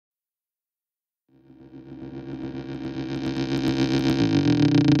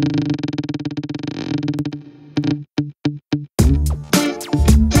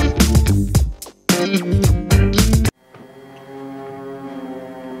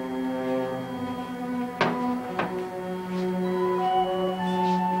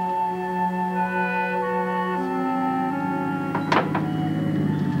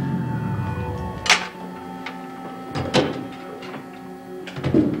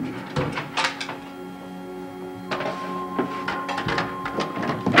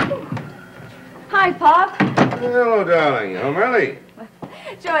Hi, Pop. Hello, darling. Home early.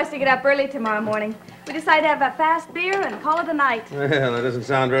 Joe has to get up early tomorrow morning. We decided to have a fast beer and call it a night. Well, that doesn't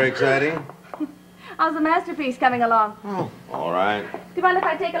sound very exciting. How's the masterpiece coming along? Oh, all right. Do you mind if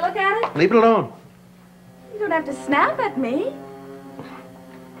I take a look at it? Leave it alone. You don't have to snap at me.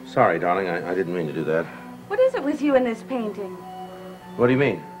 Sorry, darling. I didn't mean to do that. What is it with you in this painting? What do you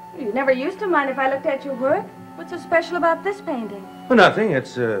mean? You never used to mind if I looked at your work. What's so special about this painting? Well, nothing.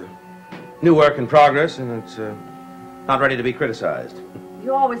 It's new work in progress, and it's not ready to be criticized.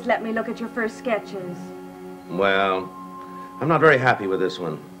 You always let me look at your first sketches. Well, I'm not very happy with this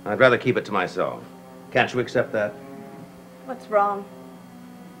one. I'd rather keep it to myself. Can't you accept that? What's wrong?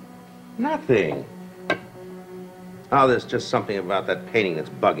 Nothing. Oh, there's just something about that painting that's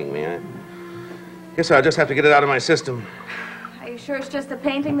bugging me. I guess I'll just have to get it out of my system. Are you sure it's just the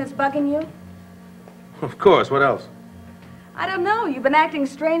painting that's bugging you? Of course. What else? I don't know. You've been acting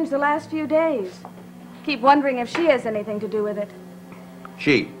strange the last few days. Keep wondering if she has anything to do with it.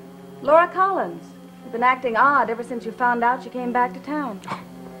 She. Laura Collins. You've been acting odd ever since you found out she came back to town.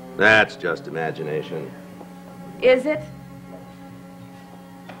 That's just imagination. Is it?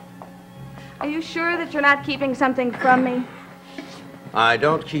 Are you sure that you're not keeping something from me? I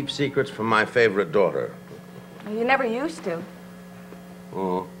don't keep secrets from my favorite daughter. You never used to.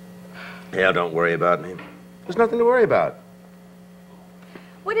 Oh. Yeah, don't worry about me. There's nothing to worry about.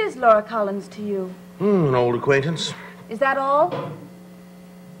 What is Laura Collins to you? An old acquaintance. Is that all?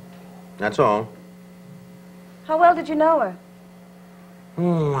 That's all. How well did you know her?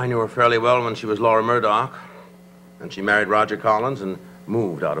 I knew her fairly well when she was Laura Murdoch. And she married Roger Collins and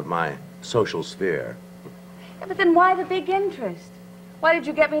moved out of my social sphere. Yeah, but then why the big interest? Why did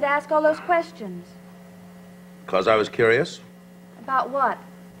you get me to ask all those questions? Because I was curious. About what?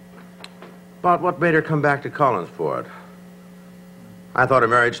 About what made her come back to Collinsport. I thought her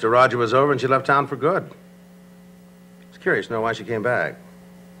marriage to Roger was over and she left town for good. I was curious to know why she came back.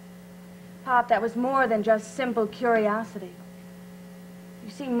 Pop, that was more than just simple curiosity.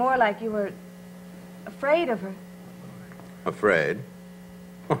 You seemed more like you were afraid of her. Afraid?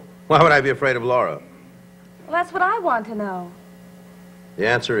 Why would I be afraid of Laura? Well, that's what I want to know. The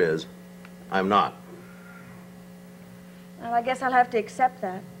answer is, I'm not. Well, I guess I'll have to accept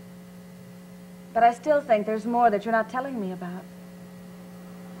that. But I still think there's more that you're not telling me about.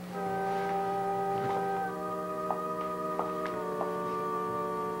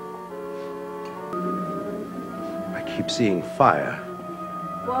 I keep seeing fire.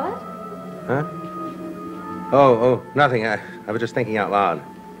 What? Huh? Oh, nothing. I was just thinking out loud.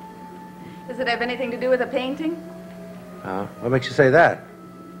 Does it have anything to do with the painting? What makes you say that?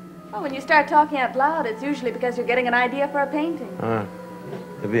 Well, when you start talking out loud, it's usually because you're getting an idea for a painting.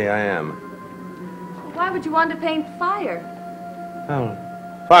 Maybe I am. Well, why would you want to paint fire? Oh,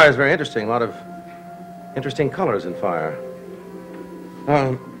 fire is very interesting. A lot of interesting colors in fire.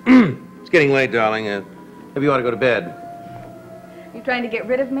 It's getting late, darling. Maybe you ought to go to bed. You trying to get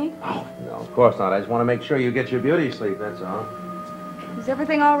rid of me? Oh, no, of course not. I just want to make sure you get your beauty sleep, that's all. Is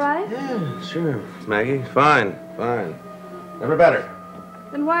everything all right? Yeah, sure, Maggie. Fine. Never better.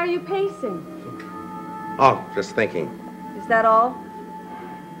 Then why are you pacing? Oh, just thinking. Is that all?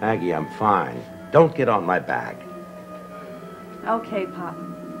 Maggie, I'm fine. Don't get on my back. Okay, Pop.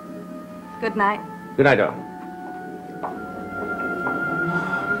 Good night. Good night, darling.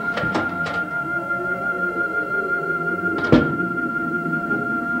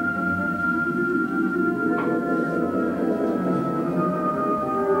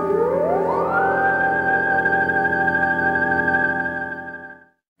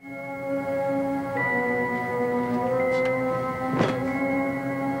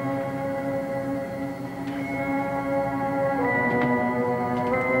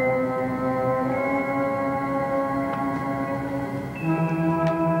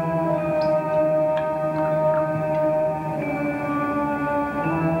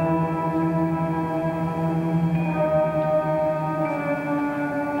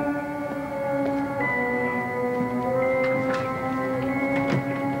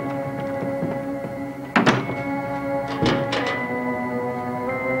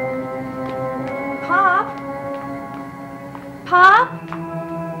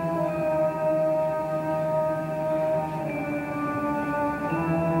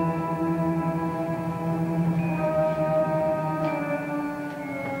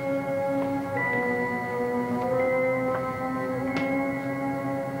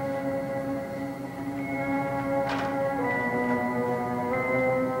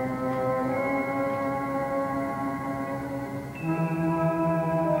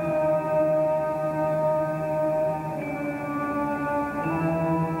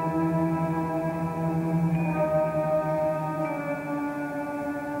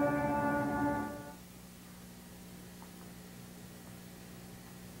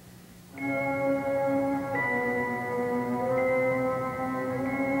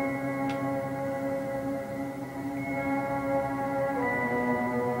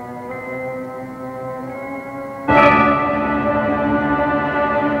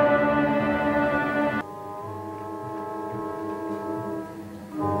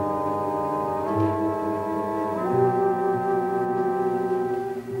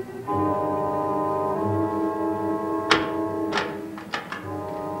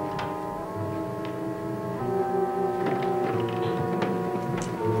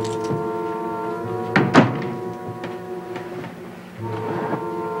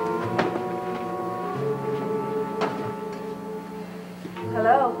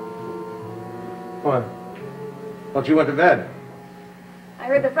 Hello. What? Thought you went to bed. I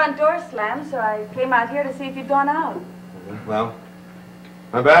heard the front door slam, so I came out here to see if you'd gone out. Well,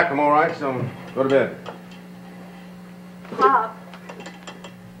 I'm back. I'm all right, so go to bed. Pop,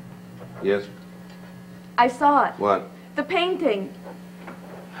 Yes? I saw it. What? The painting.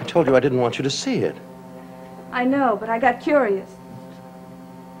 I told you I didn't want you to see it. I know, but I got curious.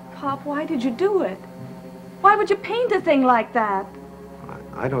 Pop, why did you do it? Why would you paint a thing like that?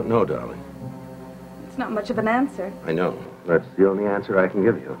 I don't know, darling. It's not much of an answer. I know. That's the only answer I can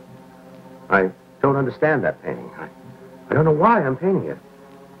give you. I don't understand that painting. I don't know why I'm painting it.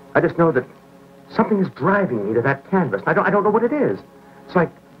 I just know that something is driving me to that canvas. I don't know what it is. It's like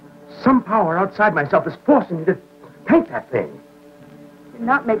some power outside myself is forcing me to paint that thing. You're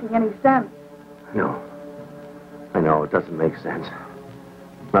not making any sense. No. I know, it doesn't make sense.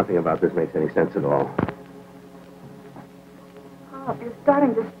 Nothing about this makes any sense at all. Pop, you're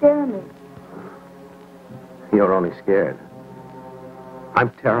starting to scare me. You're only scared. I'm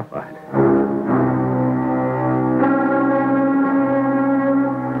terrified.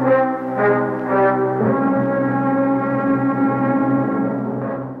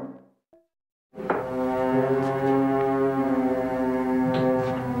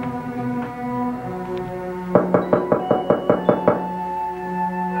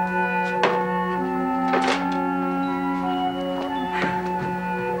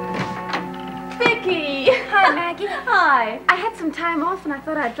 Hi. I had some time off and I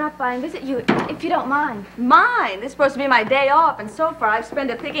thought I'd drop by and visit you, if you don't mind. Mine? This is supposed to be my day off, and so far I've spent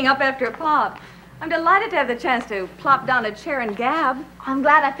it picking up after Pop. I'm delighted to have the chance to plop down a chair and gab. I'm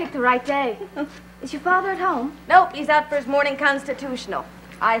glad I picked the right day. Is your father at home? Nope, he's out for his morning constitutional.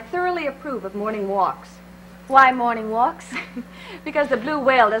 I thoroughly approve of morning walks. Why morning walks? Because the Blue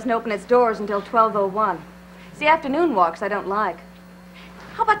Whale doesn't open its doors until 12:01. It's the afternoon walks I don't like.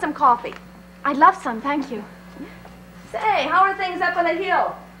 How about some coffee? I'd love some, thank you. Say, how are things up on the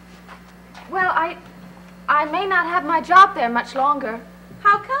hill? Well, I may not have my job there much longer.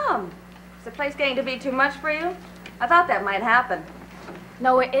 How come? Is the place getting to be too much for you? I thought that might happen.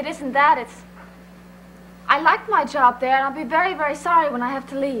 No, it isn't that. I like my job there, and I'll be very, very sorry when I have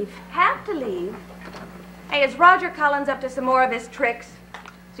to leave. Have to leave? Hey, is Roger Collins up to some more of his tricks?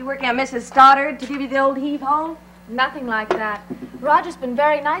 Is he working on Mrs. Stoddard to give you the old heave-ho? Nothing like that. Roger's been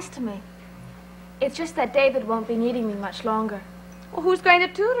very nice to me. It's just that David won't be needing me much longer. Well, who's going to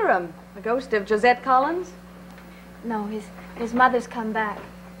tutor him? The ghost of Josette Collins? No, his mother's come back.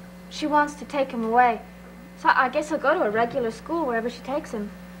 She wants to take him away. So I guess he'll go to a regular school wherever she takes him.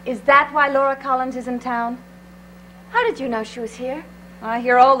 Is that why Laura Collins is in town? How did you know she was here? I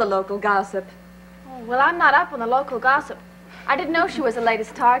hear all the local gossip. Oh, well, I'm not up on the local gossip. I didn't know she was the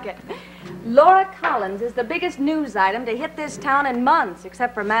latest target. Laura Collins is the biggest news item to hit this town in months,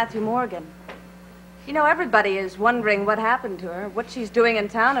 except for Matthew Morgan. You know, everybody is wondering what happened to her, what she's doing in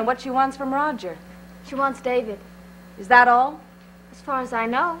town, and what she wants from Roger. She wants David. Is that all? As far as I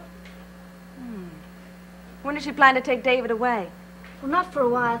know. When does she plan to take David away? Well, not for a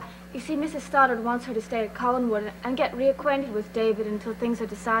while. You see, Mrs. Stoddard wants her to stay at Collinwood and get reacquainted with David until things are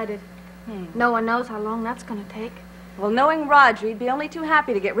decided. No one knows how long that's going to take. Well, knowing Roger, he'd be only too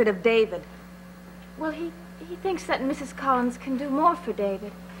happy to get rid of David. Well, he thinks that Mrs. Collins can do more for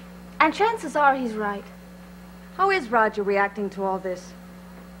David. And chances are he's right. How is Roger reacting to all this?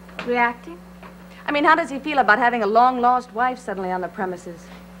 Reacting? I mean, how does he feel about having a long-lost wife suddenly on the premises?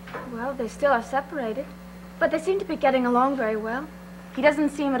 Well, they still are separated. But they seem to be getting along very well. He doesn't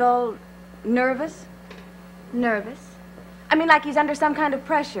seem at all nervous? Nervous? I mean, like he's under some kind of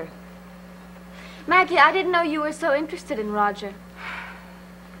pressure. Maggie, I didn't know you were so interested in Roger.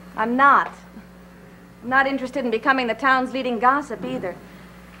 I'm not. I'm not interested in becoming the town's leading gossip either.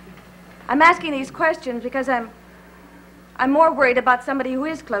 I'm asking these questions because I'm more worried about somebody who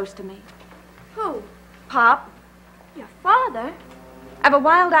is close to me. Who? Pop. Your father? I have a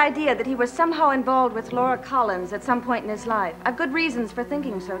wild idea that he was somehow involved with Laura Collins at some point in his life. I've good reasons for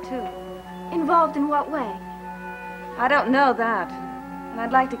thinking so, too. Involved in what way? I don't know that. And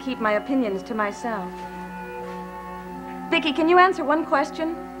I'd like to keep my opinions to myself. Vicky, can you answer one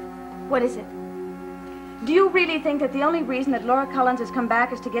question? What is it? Do you really think that the only reason that Laura Collins has come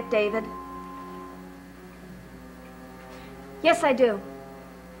back is to get David? Yes, I do.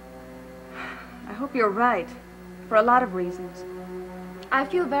 I hope you're right, for a lot of reasons. I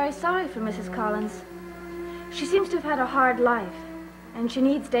feel very sorry for Mrs. Collins. She seems to have had a hard life, and she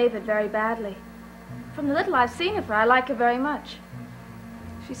needs David very badly. From the little I've seen of her, I like her very much.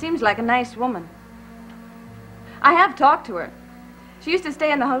 She seems like a nice woman. I have talked to her. She used to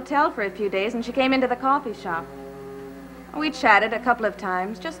stay in the hotel for a few days, and she came into the coffee shop. We chatted a couple of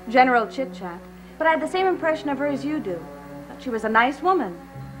times, just general chit-chat. But I had the same impression of her as you do. Thought she was a nice woman.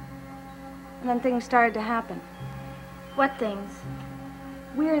 And then things started to happen. What things?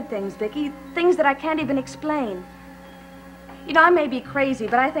 Weird things, Vicky. Things that I can't even explain. You know, I may be crazy,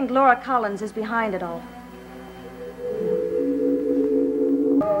 but I think Laura Collins is behind it all.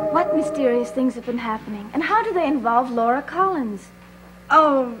 What mysterious things have been happening? And how do they involve Laura Collins?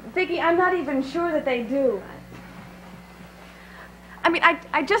 Oh, Vicky, I'm not even sure that they do. I mean,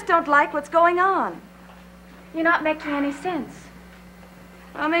 I just don't like what's going on. You're not making any sense.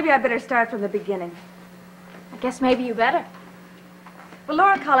 Well, maybe I better start from the beginning. I guess maybe you better. Well,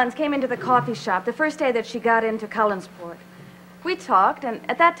 Laura Collins came into the coffee shop the first day that she got into Cullensport. We talked, and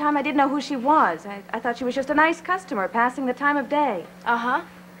at that time I didn't know who she was. I thought she was just a nice customer passing the time of day. Uh-huh.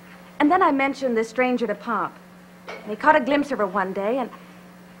 And then I mentioned this stranger to Pop. And he caught a glimpse of her one day, and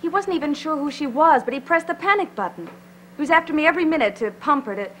he wasn't even sure who she was, but he pressed the panic button. He was after me every minute to pump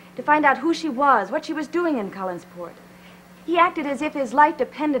her, to find out who she was, what she was doing in Cullensport. He acted as if his life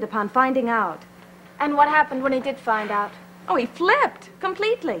depended upon finding out. And what happened when he did find out? Oh, he flipped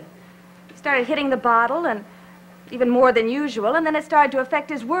completely. He started hitting the bottle, and even more than usual, and then it started to affect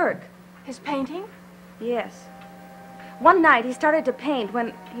his work. His painting? Yes. One night he started to paint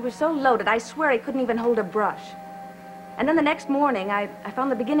when he was so loaded, I swear he couldn't even hold a brush. And then the next morning, I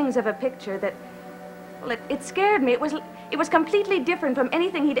found the beginnings of a picture that, well, it scared me. It was completely different from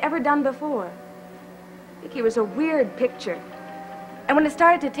anything he'd ever done before. I think it was a weird picture. And when it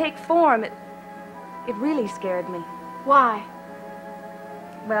started to take form, it really scared me. Why?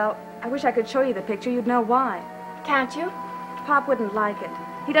 Well, I wish I could show you the picture. You'd know why. Can't you? Pop wouldn't like it.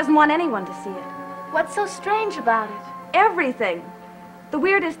 He doesn't want anyone to see it. What's so strange about it? Everything. The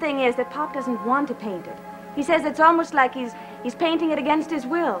weirdest thing is that Pop doesn't want to paint it. He says it's almost like he's painting it against his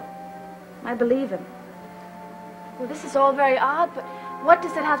will. I believe him. Well, this is all very odd, but what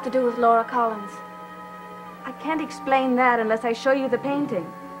does it have to do with Laura Collins? I can't explain that unless I show you the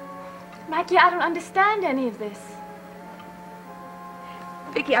painting. Maggie, I don't understand any of this.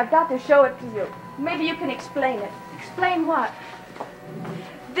 Vicky, I've got to show it to you. Maybe you can explain it. Explain what?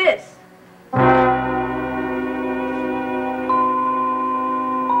 This.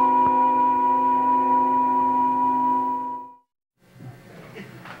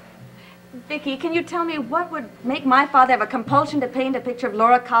 Vicky, can you tell me what would make my father have a compulsion to paint a picture of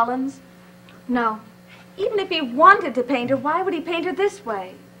Laura Collins? No. Even if he wanted to paint her, why would he paint her this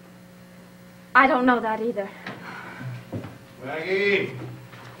way? I don't know that either. Maggie!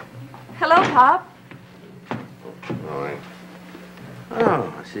 Hello, Pop. All right.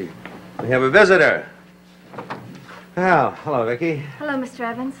 Oh, I see. We have a visitor. Well, hello, Vicky. Hello, Mr.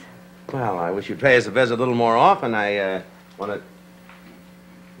 Evans. Well, I wish you'd pay us a visit a little more often. I want to...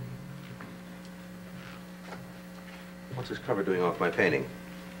 What's this cover doing off my painting?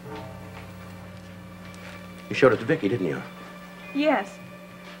 You showed it to Vicky, didn't you? Yes.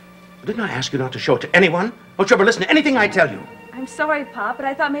 Didn't I ask you not to show it to anyone? Don't you ever listen to anything I tell you? I'm sorry, Pop, but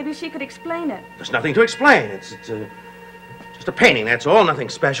I thought maybe she could explain it. There's nothing to explain. It's just a painting, that's all. Nothing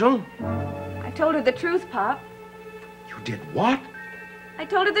special. I told her the truth, Pop. You did what? I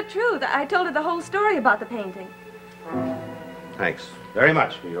told her the truth. I told her the whole story about the painting. Thanks very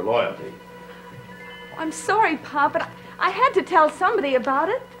much for your loyalty. I'm sorry, Pop, but I had to tell somebody about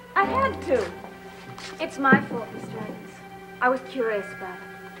it. I had to. It's my fault, Mr. Evans. I was curious about it.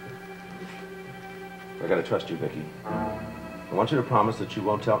 I gotta trust you, Vicky. I want you to promise that you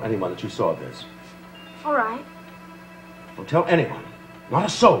won't tell anyone that you saw this. All right. Don't tell anyone. Not a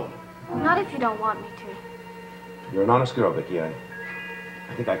soul. Not if you don't want me to. You're an honest girl, Vicky. I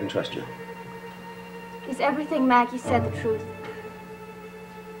think I can trust you. Is everything Maggie said the truth?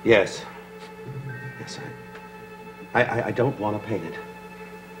 Yes. Yes, I don't want to paint it.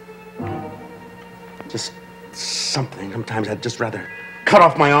 Just something. Sometimes I'd just rather cut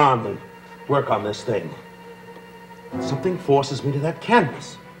off my arm than work on this thing. Something forces me to that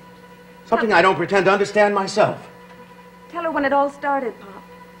canvas. Something I don't pretend to understand myself. Tell her when it all started, Pop.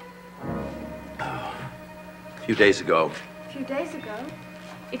 A few days ago. A few days ago?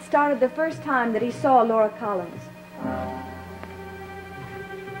 It started the first time that he saw Laura Collins.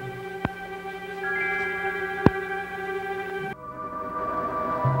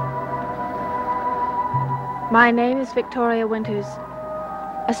 My name is Victoria Winters.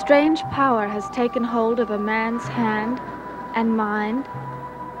 A strange power has taken hold of a man's hand and mind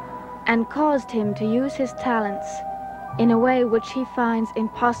and caused him to use his talents in a way which he finds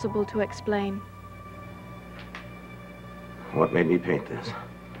impossible to explain. What made me paint this?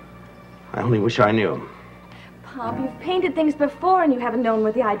 I only wish I knew. Pop, you've painted things before and you haven't known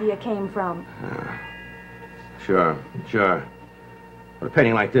where the idea came from. Sure. But a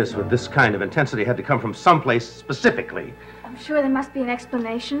painting like this, with this kind of intensity, had to come from someplace specifically. I'm sure there must be an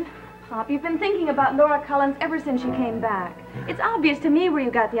explanation. Pop, you've been thinking about Laura Collins ever since you came back. It's obvious to me where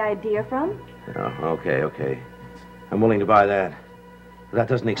you got the idea from. Oh, okay. I'm willing to buy that. But that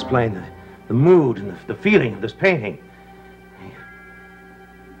doesn't explain the mood and the feeling of this painting.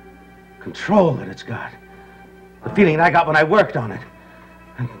 The control that it's got. The feeling that I got when I worked on it.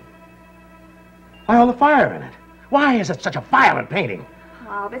 And why all the fire in it? Why is it such a violent painting?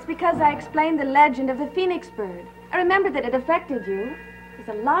 Pop, it's because I explained the legend of the phoenix bird. I remember that it affected you.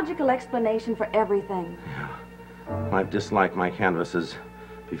 There's a logical explanation for everything. Yeah. I've disliked my canvases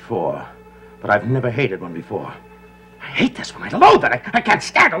before, but I've never hated one before. I hate this one. I loathe it. I can't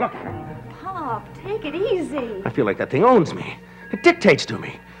stand to look at it. Pop, take it easy. I feel like that thing owns me. It dictates to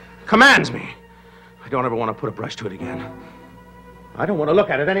me, commands me. I don't ever want to put a brush to it again. I don't want to look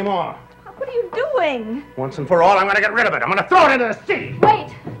at it anymore. Pop, what are you doing? Once and for all, I'm going to get rid of it. I'm going to throw it into the sea.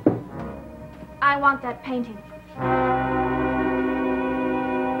 Wait! I want that painting.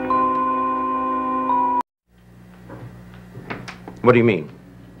 What do you mean?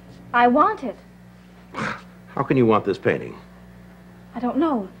 I want it. How can you want this painting? I don't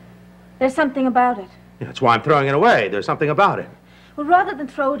know. There's something about it. Yeah, that's why I'm throwing it away. There's something about it. Well, rather than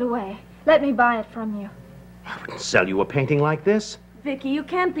throw it away, let me buy it from you. I wouldn't sell you a painting like this. Vicky, you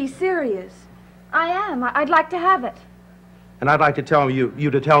can't be serious. I am. I'd like to have it. And I'd like to tell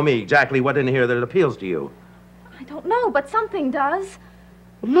you to tell me exactly what in here that appeals to you. I don't know, but something does.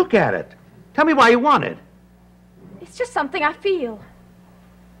 Well, look at it. Tell me why you want it. It's just something I feel.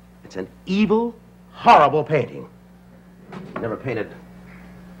 It's an evil, horrible painting. Never painted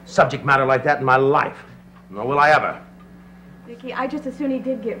subject matter like that in my life. Nor will I ever. Vicky, I just as soon he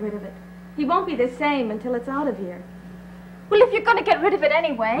did get rid of it. He won't be the same until it's out of here. Well, if you're going to get rid of it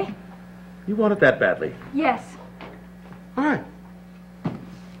anyway. You want it that badly? Yes. All right.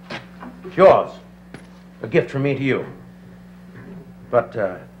 It's yours. A gift from me to you. But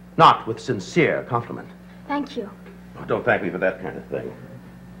not with sincere compliment. Thank you. Oh, don't thank me for that kind of thing.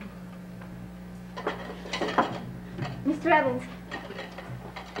 Mr. Evans.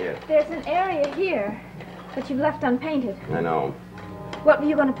 Yes. There's an area here that you've left unpainted. I know. What were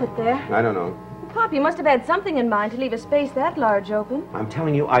you going to put there? I don't know. Pop, you must have had something in mind to leave a space that large open. I'm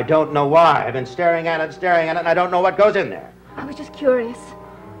telling you, I don't know why. I've been staring at it, and I don't know what goes in there. I was just curious.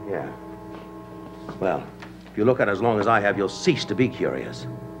 Yeah. Well, if you look at it as long as I have, you'll cease to be curious.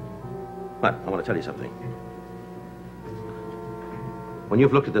 But I want to tell you something. When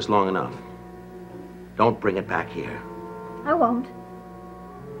you've looked at this long enough, don't bring it back here. I won't.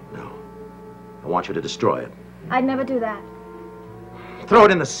 No. I want you to destroy it. I'd never do that. Throw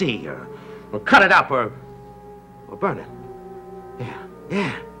it in the sea, or cut it up, or burn it.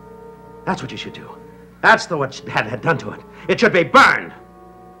 Yeah. That's what you should do. That's what Dad had done to it. It should be burned.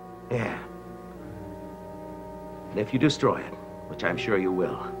 Yeah. And if you destroy it, which I'm sure you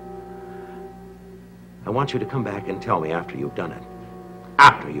will, I want you to come back and tell me after you've done it.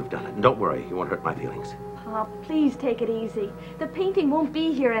 After you've done it. And don't worry, you won't hurt my feelings. Pop, please take it easy. The painting won't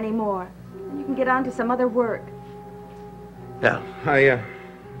be here anymore. And you can get on to some other work. Yeah, I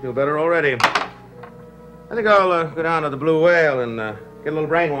feel better already. I think I'll go down to the Blue Whale and get a little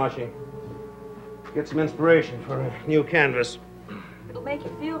brainwashing. Get some inspiration for a new canvas. It'll make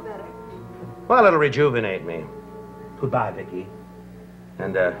you feel better. Well, it'll rejuvenate me. Goodbye, Vicky.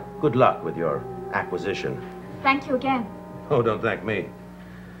 And good luck with your acquisition. Thank you again. Oh, don't thank me.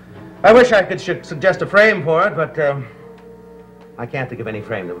 I wish I could suggest a frame for it, but I can't think of any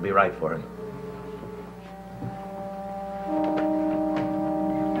frame that would be right for it.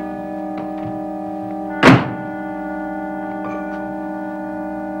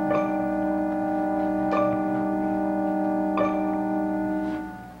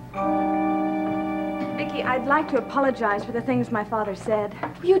 Vicky, I'd like to apologize for the things my father said.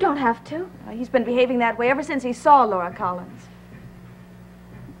 You don't have to. He's been behaving that way ever since he saw Laura Collins.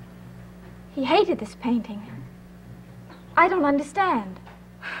 He hated this painting. I don't understand.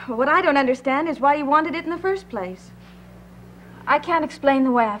 What I don't understand is why he wanted it in the first place. I can't explain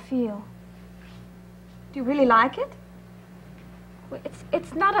the way I feel. Do you really like it?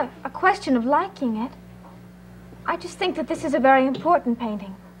 It's not a question of liking it. I just think that this is a very important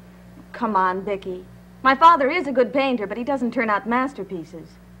painting. Come on, Vicky. My father is a good painter, but he doesn't turn out masterpieces.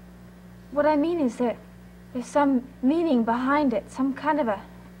 What I mean is that there's some meaning behind it, some kind of a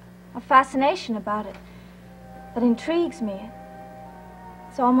fascination about it that intrigues me.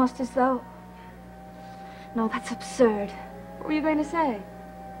 It's almost as though... No, that's absurd. What were you going to say?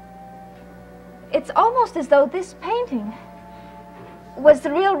 It's almost as though this painting was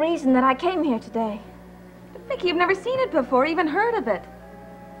the real reason that I came here today. Vicky, you've never seen it before, even heard of it.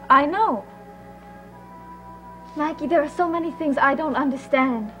 I know. Maggie, there are so many things I don't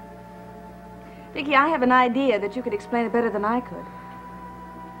understand. Vicky, I have an idea that you could explain it better than I could.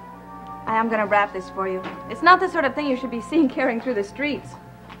 I am going to wrap this for you. It's not the sort of thing you should be seen carrying through the streets.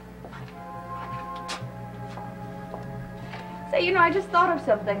 Say, you know, I just thought of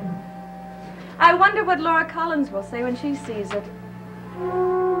something. I wonder what Laura Collins will say when she sees it.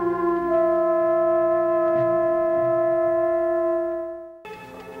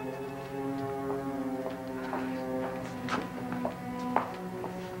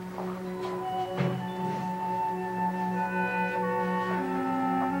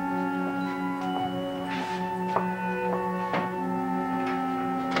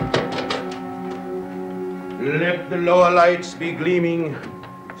 Let the lower lights be gleaming,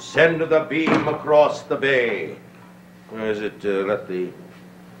 send the beam across the bay. Or is it, let the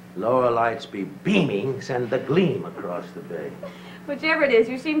lower lights be beaming, send the gleam across the bay? Whichever it is,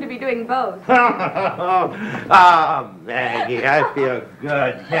 you seem to be doing both. Ah, Maggie, I feel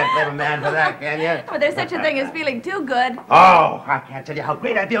good. Can't blame a man for that, can you? Well, there's such a thing as feeling too good. Oh, I can't tell you how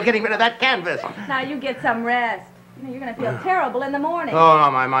great I feel getting rid of that canvas. Now you get some rest. You know, you're going to feel terrible in the morning. Oh,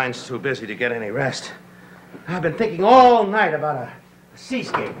 no, my mind's too busy to get any rest. I've been thinking all night about a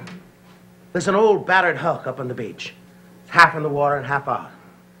seascape. There's an old battered hulk up on the beach. It's half in the water and half out.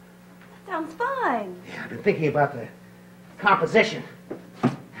 Sounds fine. Yeah, I've been thinking about the composition.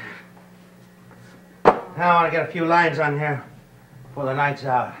 Now I want to get a few lines on here before the night's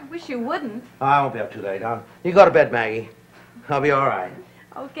out. I wish you wouldn't. Oh, I won't be up too late, huh? You go to bed, Maggie. I'll be all right.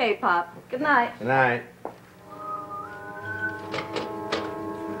 Okay, Pop. Good night. Good night.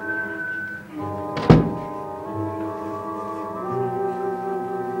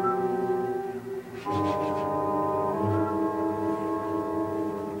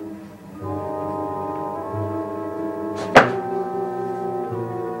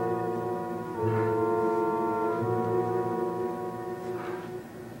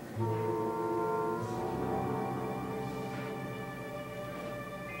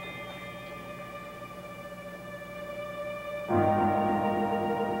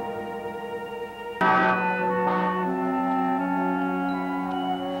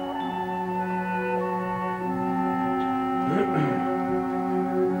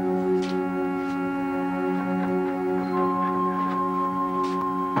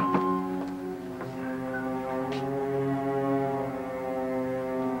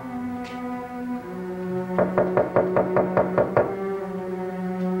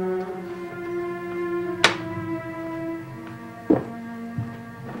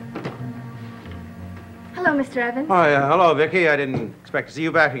 Hello, Mr. Evans. Oh, yeah. Hello, Vicky. I didn't expect to see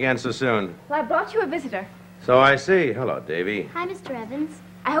you back again so soon. Well, I brought you a visitor. So I see. Hello, Davy. Hi, Mr. Evans.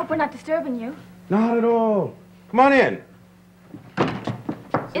 I hope we're not disturbing you. Not at all. Come on in.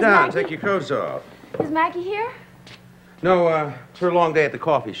 Sit down. Maggie- Take your coats off. Is Maggie here? No, it's her long day at the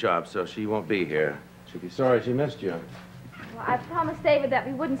coffee shop, so she won't be here. She'll be sorry she missed you. Well, I promised David that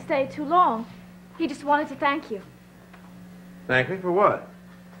we wouldn't stay too long. He just wanted to thank you. Thank me for what?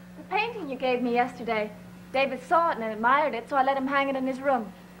 The painting you gave me yesterday. David saw it and admired it, so I let him hang it in his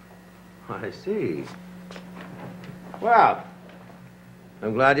room. I see. Well,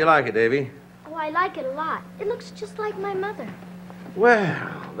 I'm glad you like it, Davy. Oh, I like it a lot. It looks just like my mother.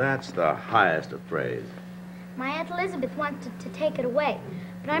 Well, that's the highest of praise. My Aunt Elizabeth wanted to take it away,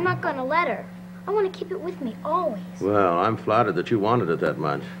 but I'm not going to let her. I want to keep it with me always. Well, I'm flattered that you wanted it that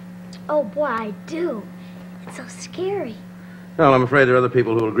much. Oh, boy, I do. It's so scary. Well, I'm afraid there are other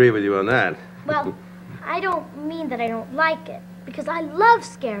people who will agree with you on that. Well, I don't mean that I don't like it, because I love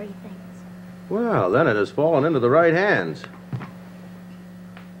scary things. Well, then it has fallen into the right hands.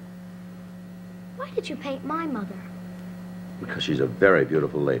 Why did you paint my mother? Because she's a very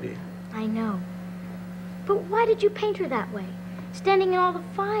beautiful lady. I know. But why did you paint her that way, standing in all the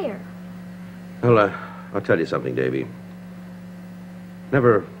fire? Well, I'll tell you something, Davy.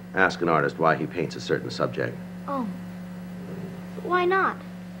 Never ask an artist why he paints a certain subject. Oh. But why not?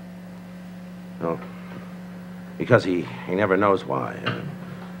 Well, because he never knows why.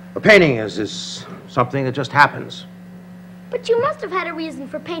 A painting is something that just happens. But you must have had a reason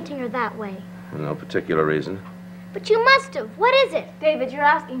for painting her that way. No particular reason. But you must have. What is it? David, you're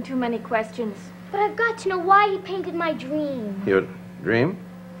asking too many questions. But I've got to know why he painted my dream. Your dream?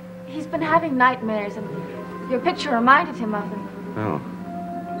 He's been having nightmares, and your picture reminded him of them.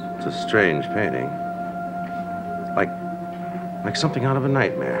 Oh. It's a strange painting. Like something out of a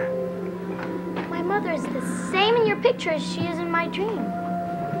nightmare. My mother is the same in your picture as she is in my dream.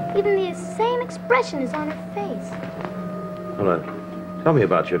 Even the same expression is on her face. Well, tell me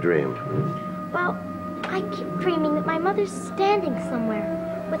about your dream. Well, I keep dreaming that my mother's standing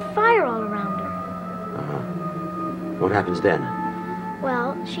somewhere with fire all around her. What happens then?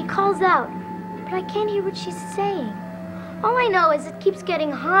 Well, she calls out, but I can't hear what she's saying. All I know is it keeps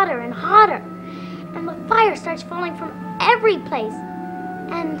getting hotter and hotter, and the fire starts falling from every place,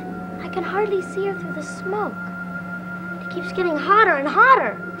 and I can hardly see her through the smoke. It keeps getting hotter and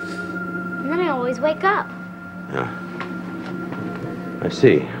hotter, and then I always wake up. Yeah. I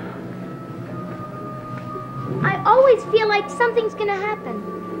see. I always feel like something's gonna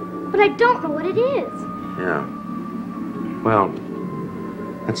happen, but I don't know what it is. Yeah. Well,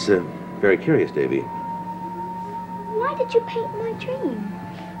 that's very curious, Davy. Why did you paint my dream?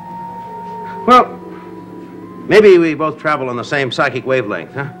 Well, maybe we both travel on the same psychic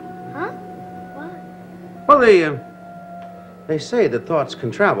wavelength, huh? Huh? Why? Well, they say that thoughts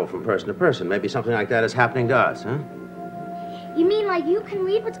can travel from person to person. Maybe something like that is happening to us, huh? You mean like you can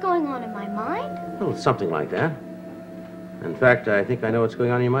read what's going on in my mind? Well, something like that. In fact, I think I know what's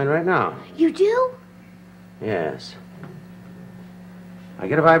going on in your mind right now. You do? Yes. I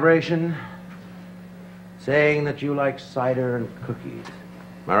get a vibration saying that you like cider and cookies.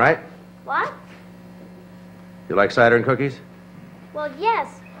 Am I right? What? You like cider and cookies? Well,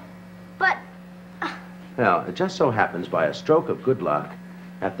 yes, but... Well, it just so happens by a stroke of good luck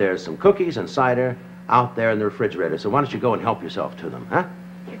that there's some cookies and cider out there in the refrigerator. So why don't you go and help yourself to them, huh?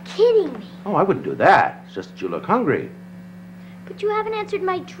 You're kidding me. Oh, I wouldn't do that. It's just that you look hungry. But you haven't answered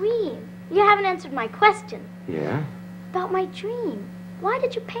my dream. You haven't answered my question. Yeah? About my dream. Why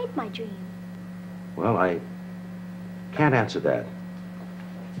did you paint my dream? Well, I can't answer that.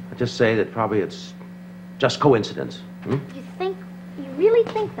 I just say that probably it's just coincidence. Hmm? You really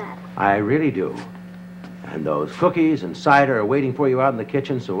think that? I really do. And those cookies and cider are waiting for you out in the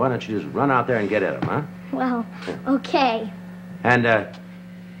kitchen, so why don't you just run out there and get at them, huh? Well, okay. And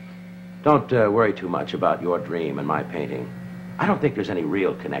don't worry too much about your dream and my painting. I don't think there's any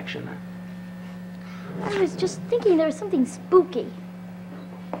real connection. I was just thinking there was something spooky.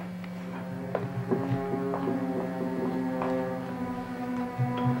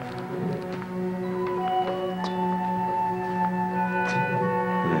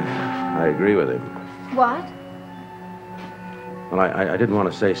 I agree with him. What? Well, I didn't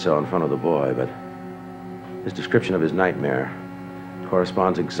want to say so in front of the boy, but his description of his nightmare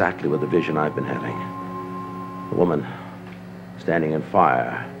corresponds exactly with the vision I've been having. The woman standing in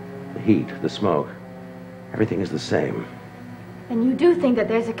fire, the heat, the smoke, everything is the same. And you do think that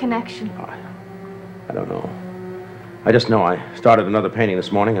there's a connection? I don't know. I just know I started another painting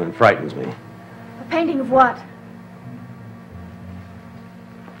this morning and it frightens me. A painting of what?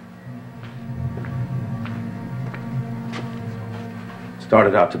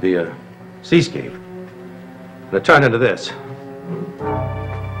 Started out to be a seascape. And it turned into this.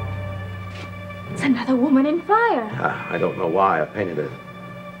 It's another woman in fire. I don't know why I painted it.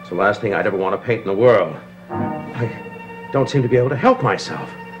 It's the last thing I'd ever want to paint in the world. I don't seem to be able to help myself.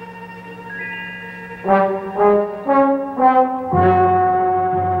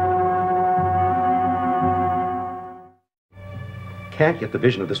 Can't get the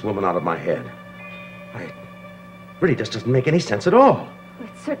vision of this woman out of my head. It really just doesn't make any sense at all. It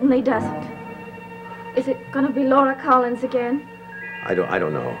certainly doesn't. Is it going to be Laura Collins again? I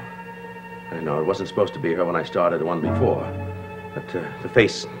don't know. I know it wasn't supposed to be her when I started the one before. But the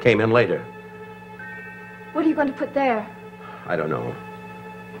face came in later. What are you going to put there? I don't know.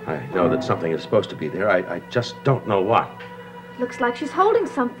 I know that something is supposed to be there. I just don't know what. Looks like she's holding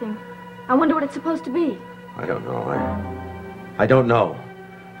something. I wonder what it's supposed to be. I don't know. I don't know.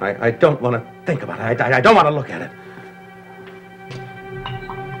 I don't want to think about it. I don't want to look at it.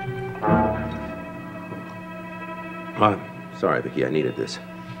 I'm sorry, Vicky. I needed this.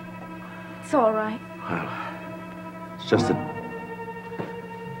 It's all right. Well, it's just that...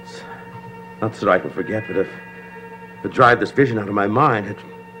 It's not that I can forget, but if to drive this vision out of my mind, it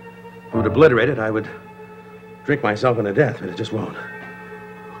would obliterate it. I would drink myself into death, but it just won't.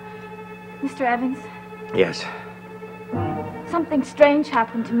 Mr. Evans? Yes. Something strange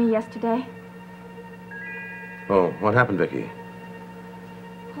happened to me yesterday. Oh, what happened, Vicky?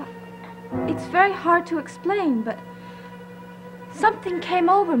 It's very hard to explain, but something came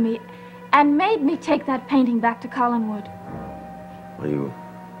over me and made me take that painting back to Collinwood. Well, you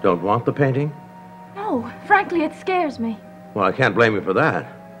don't want the painting? No, frankly, it scares me. Well, I can't blame you for that.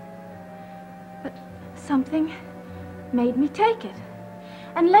 But something made me take it.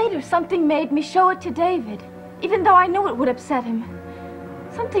 And later, something made me show it to David, even though I knew it would upset him.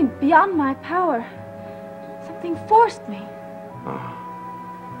 Something beyond my power. Something forced me. Oh,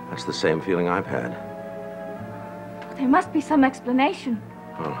 that's the same feeling I've had. There must be some explanation.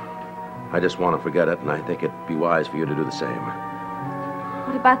 Oh, I just want to forget it, and I think it'd be wise for you to do the same.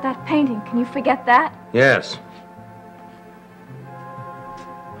 What about that painting? Can you forget that? Yes.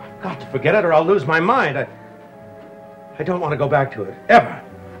 I've got to forget it or I'll lose my mind. I don't want to go back to it, ever.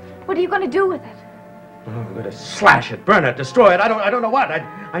 What are you going to do with it? Oh, I'm going to slash it, burn it, destroy it. I don't know what.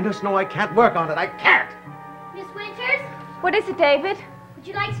 I just know I can't work on it. I can't. Miss Winters, What is it, David? would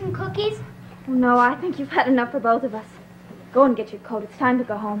you like some cookies? Oh, no, I think you've had enough for both of us. Go and get your coat. It's time to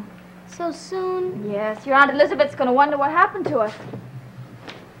go home. So soon? Yes, your Aunt Elizabeth's going to wonder what happened to us.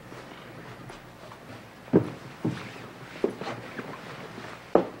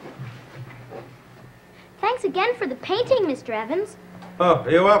 Thanks again for the painting, Mr. Evans. Oh,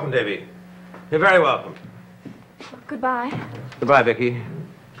 you're welcome, Davy. You're very welcome. Goodbye. Goodbye, Vicky.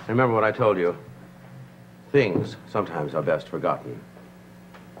 Remember what I told you. Things sometimes are best forgotten.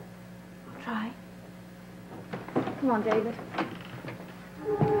 I'll try. Come on, David.